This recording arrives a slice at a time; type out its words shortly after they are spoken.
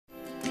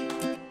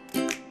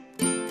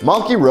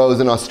Malky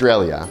Rose in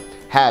Australia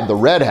had the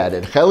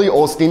redheaded Heli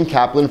Olstein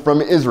Kaplan from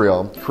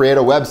Israel create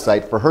a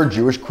website for her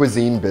Jewish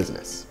cuisine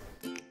business.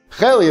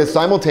 Heli is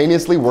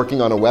simultaneously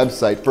working on a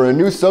website for a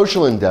new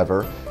social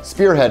endeavor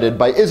spearheaded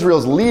by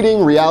Israel's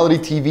leading reality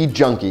TV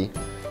junkie,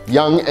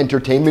 young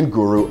entertainment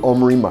guru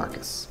Omri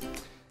Marcus.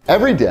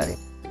 Every day,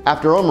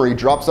 after Omri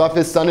drops off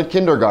his son at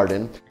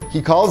kindergarten,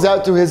 he calls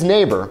out to his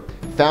neighbor,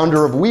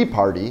 founder of We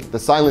Party, the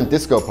silent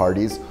disco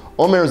parties,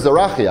 Omer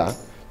Zarachia,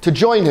 to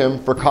join him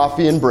for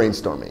coffee and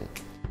brainstorming.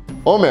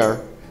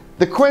 Omer,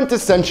 the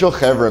quintessential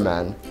Chevra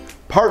man,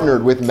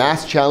 partnered with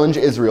Mass Challenge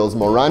Israel's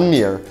Moran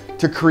Nir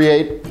to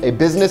create a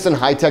business and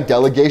high-tech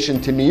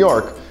delegation to New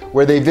York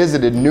where they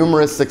visited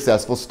numerous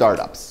successful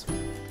startups.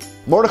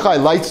 Mordechai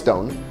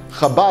Lightstone,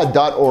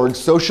 Chabad.org's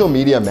social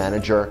media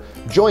manager,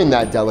 joined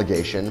that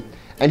delegation,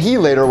 and he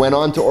later went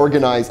on to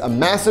organize a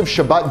massive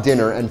Shabbat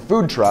dinner and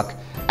food truck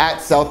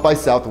at South by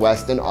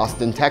Southwest in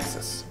Austin,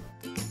 Texas.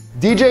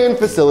 DJ and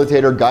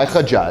facilitator Guy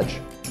Hajjaj,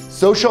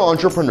 social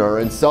entrepreneur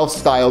and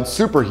self-styled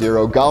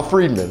superhero Gal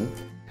Friedman,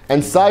 and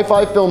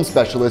sci-fi film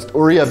specialist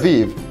Uri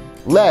Aviv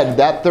led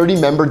that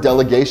 30-member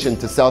delegation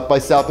to South by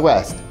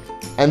Southwest,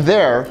 and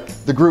there,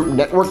 the group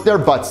networked their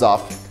butts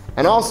off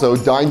and also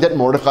dined at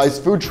Mordechai's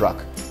food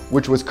truck,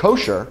 which was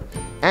kosher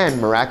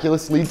and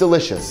miraculously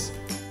delicious.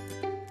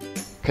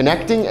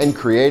 Connecting and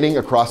creating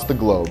across the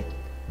globe.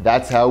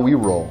 That's how we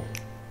roll.